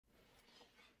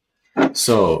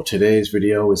So today's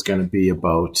video is going to be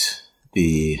about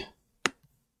the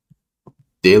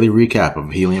daily recap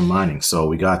of helium mining. So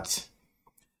we got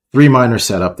 3 miners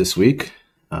set up this week,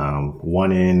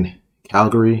 one in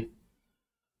Calgary,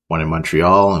 one in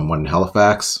Montreal, and one in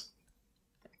Halifax.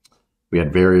 We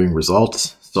had varying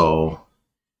results, so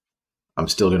I'm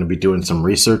still going to be doing some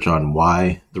research on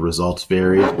why the results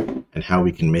vary and how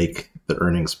we can make the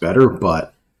earnings better,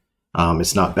 but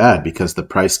it's not bad because the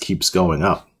price keeps going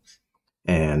up.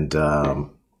 And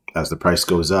as the price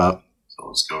goes up, so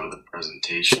let's go to the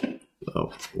presentation.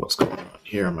 So what's going on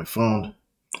here on my phone?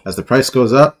 As the price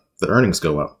goes up, the earnings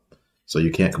go up. So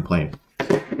you can't complain.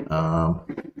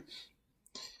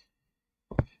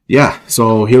 Yeah,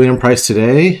 so helium price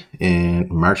today in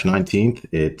March 19th,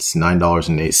 it's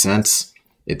 $9.08.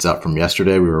 It's up from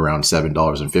yesterday. We were around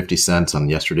 $7.50 on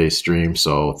yesterday's stream.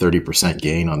 So 30%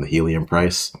 gain on the helium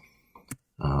price.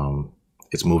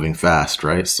 It's moving fast,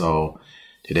 right? So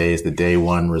today is the day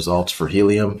 1 results for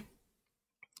helium.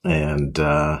 And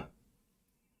the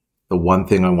one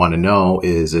thing I want to know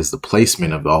is the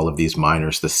placement of all of these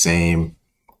miners the same?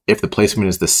 If the placement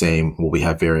is the same, will we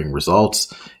have varying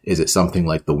results? Is it something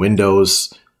like the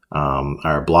windows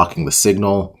are blocking the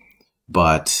signal?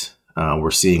 But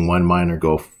we're seeing one miner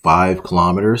go 5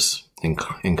 kilometers in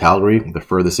Calgary. The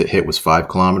furthest it hit was 5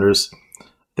 kilometers. I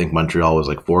think Montreal was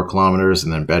like 4 kilometers,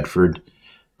 and then Bedford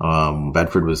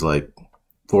was like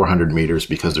 400 meters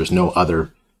because there's no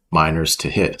other miners to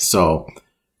hit. So I'm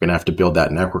gonna have to build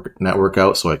that network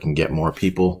out so I can get more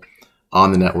people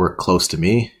on the network close to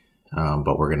me.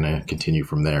 But we're gonna continue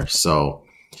from there. So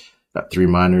got 3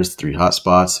 miners, 3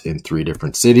 hotspots in 3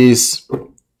 different cities.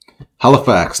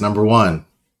 Halifax, number 1.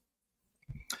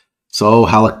 So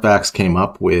Halifax came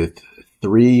up with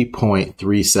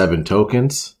 3.37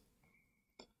 tokens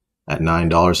at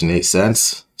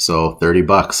 $9.08. So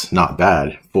 $30, not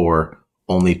bad for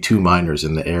only 2 miners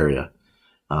in the area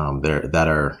that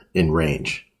are in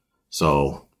range.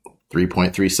 So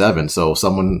 3.37. So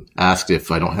someone asked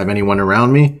if I don't have anyone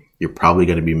around me, you're probably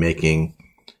going to be making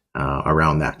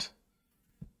around that.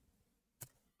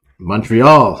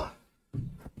 Montreal,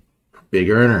 big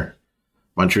earner.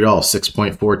 Montreal,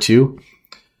 6.42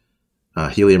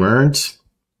 helium earned,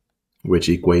 which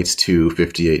equates to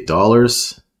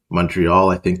 $58. Montreal,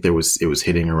 I think it was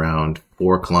hitting around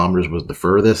 4 kilometers was the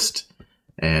furthest,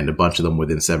 and a bunch of them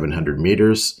within 700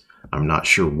 meters. I'm not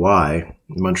sure why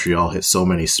Montreal hit so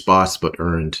many spots but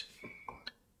earned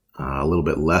a little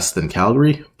bit less than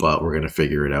Calgary, but we're going to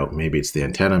figure it out. Maybe it's the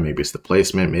antenna, maybe it's the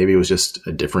placement, maybe it was just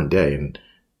a different day, and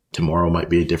tomorrow might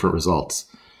be different results.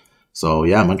 So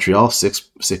yeah, Montreal,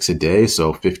 6 a day,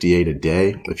 so 58 a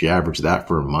day. If you average that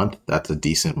for a month, that's a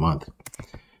decent month.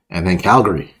 And then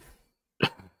Calgary.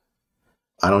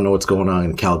 I don't know what's going on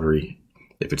in Calgary,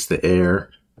 if it's the air,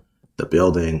 the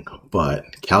building, but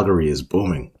Calgary is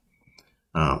booming.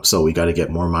 So we got to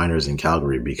get more miners in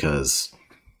Calgary because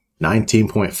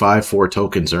 19.54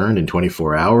 tokens earned in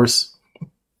 24 hours,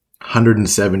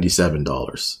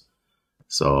 $177.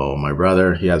 So my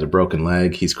brother, he has a broken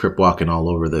leg. He's crip walking all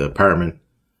over the apartment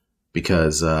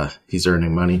because he's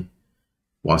earning money,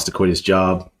 wants to quit his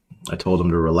job. I told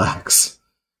him to relax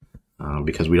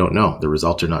because we don't know. The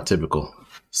results are not typical.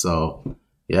 So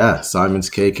yeah, Simon's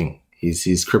caking.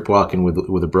 He's crip walking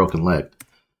with a broken leg.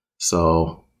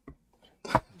 So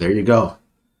there you go.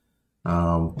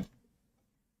 There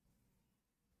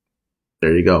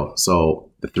you go.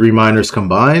 So the 3 miners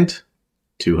combined,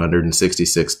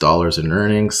 $266 in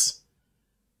earnings.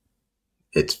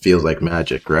 It feels like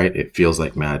magic, right? It feels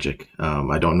like magic.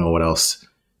 I don't know what else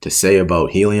to say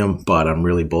about helium, but I'm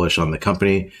really bullish on the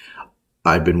company.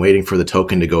 I've been waiting for the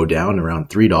token to go down around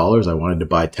 $3. I wanted to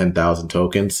buy 10,000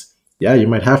 tokens. Yeah, you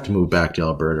might have to move back to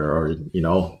Alberta or,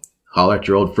 holler at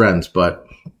your old friends, but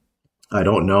I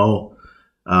don't know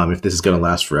if this is going to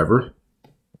last forever,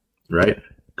 right?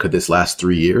 Could this last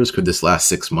 3 years? Could this last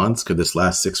 6 months? Could this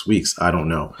last 6 weeks? I don't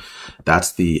know.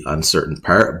 That's the uncertain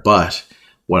part. But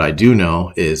what I do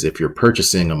know is if you're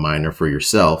purchasing a miner for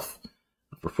yourself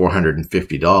for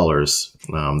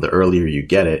 $450, the earlier you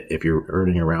get it, if you're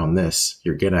earning around this,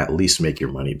 you're going to at least make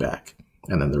your money back.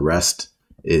 And then the rest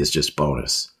is just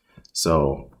bonus.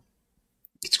 So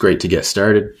it's great to get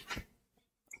started.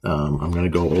 I'm going to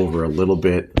go over a little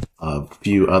bit of a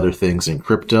few other things in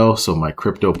crypto. So my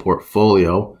crypto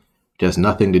portfolio, which has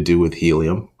nothing to do with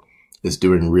helium, is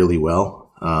doing really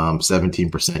well.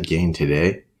 17% gain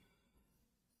today.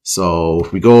 So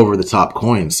if we go over the top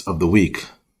coins of the week,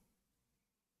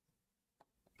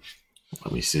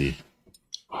 let me see.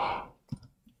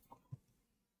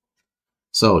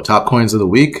 So top coins of the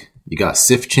week, you got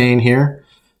SIF chain here.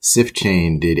 SIF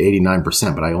chain did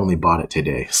 89%, but I only bought it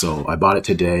today. So I bought it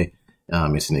today.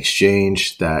 It's an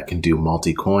exchange that can do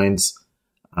multi-coins.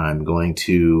 I'm going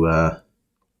to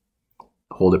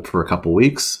hold it for a couple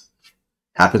weeks.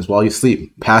 Happens while you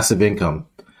sleep. Passive income.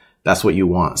 That's what you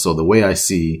want. So the way I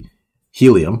see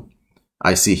Helium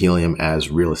as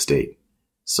real estate.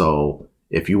 So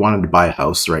if you wanted to buy a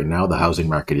house right now, the housing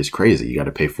market is crazy. You got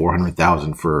to pay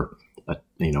 $400,000 for a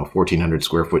 1,400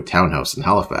 square foot townhouse in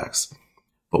Halifax.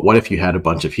 But what if you had a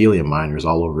bunch of Helium miners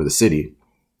all over the city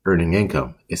earning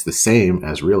income? It's the same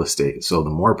as real estate. So the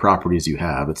more properties you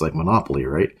have, it's like Monopoly,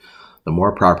 right? The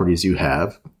more properties you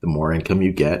have, the more income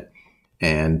you get,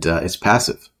 and it's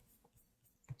passive.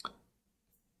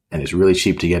 And it's really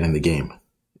cheap to get in the game.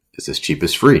 It's as cheap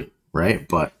as free, right?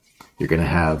 But you're going to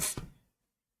have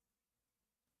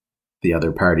the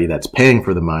other party that's paying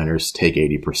for the miners take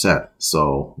 80%.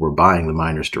 So we're buying the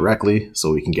miners directly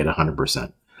so we can get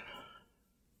 100%.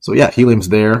 So yeah, Helium's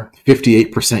there,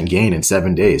 58% gain in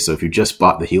 7 days. So if you just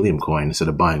bought the Helium coin instead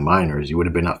of buying miners, you would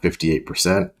have been up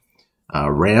 58%.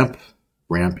 Ramp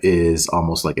is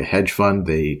almost like a hedge fund.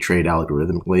 They trade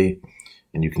algorithmically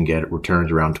and you can get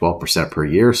returns around 12% per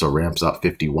year. So Ramp's up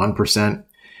 51%.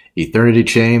 Eternity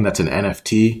Chain, that's an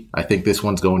NFT. I think this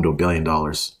one's going to $1 billion.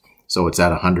 So it's at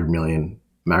 100 million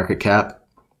market cap.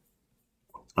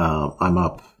 I'm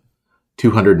up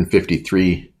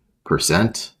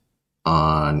 253%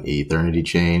 on Eternity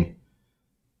Chain.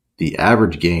 The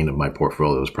average gain of my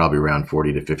portfolio is probably around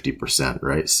 40 to 50%,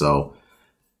 right? So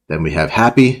then we have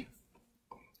Happy.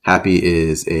 Happy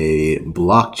is a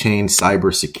blockchain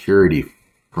cybersecurity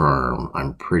firm,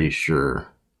 I'm pretty sure.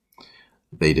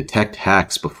 They detect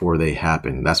hacks before they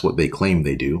happen. That's what they claim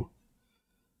they do.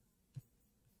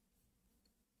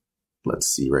 Let's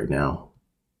see right now.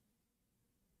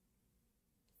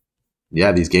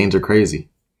 Yeah, these gains are crazy.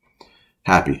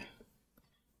 Happy.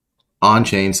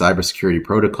 On-chain cybersecurity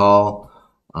protocol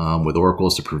with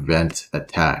oracles to prevent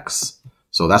attacks.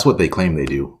 So that's what they claim they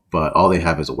do, but all they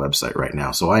have is a website right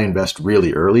now. So I invest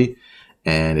really early,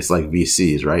 and it's like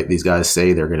VCs, right? These guys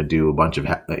say they're going to do a bunch of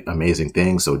amazing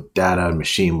things. So data and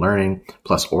machine learning,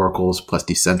 plus oracles, plus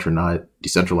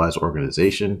decentralized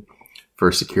organization,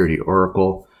 first security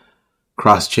oracle,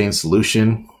 cross-chain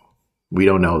solution. We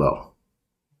don't know though.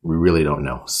 We really don't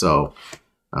know. So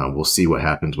we'll see what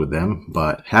happens with them,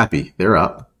 but Happy, they're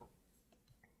up.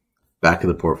 Back to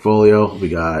the portfolio, we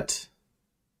got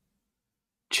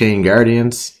Chain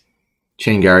Guardians.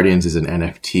 Chain Guardians is an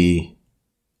NFT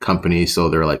company, so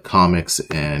they're like comics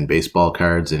and baseball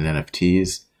cards and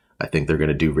NFTs. I think they're going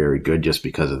to do very good just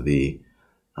because of the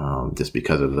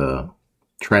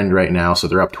trend right now. So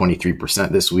they're up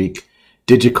 23% this week.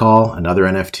 Digicall, another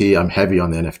NFT. I'm heavy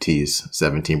on the NFTs,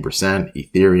 17%.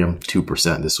 Ethereum,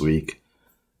 2% this week.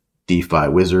 DeFi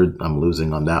Wizard, I'm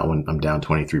losing on that one. I'm down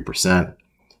 23%.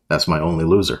 That's my only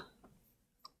loser.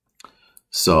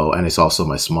 So, and it's also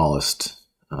my smallest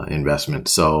investment.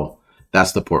 So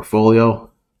that's the portfolio.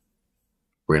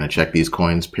 We're going to check these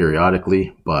coins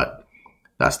periodically, but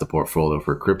that's the portfolio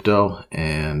for crypto.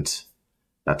 And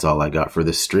that's all I got for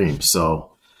this stream.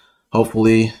 So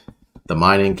hopefully the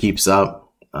mining keeps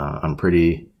up. I'm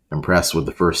pretty impressed with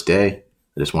the first day.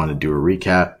 I just wanted to do a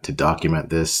recap to document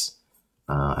this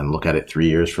and look at it 3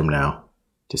 years from now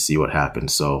to see what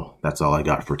happens. So that's all I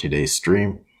got for today's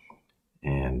stream.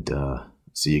 And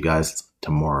see you guys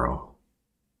tomorrow.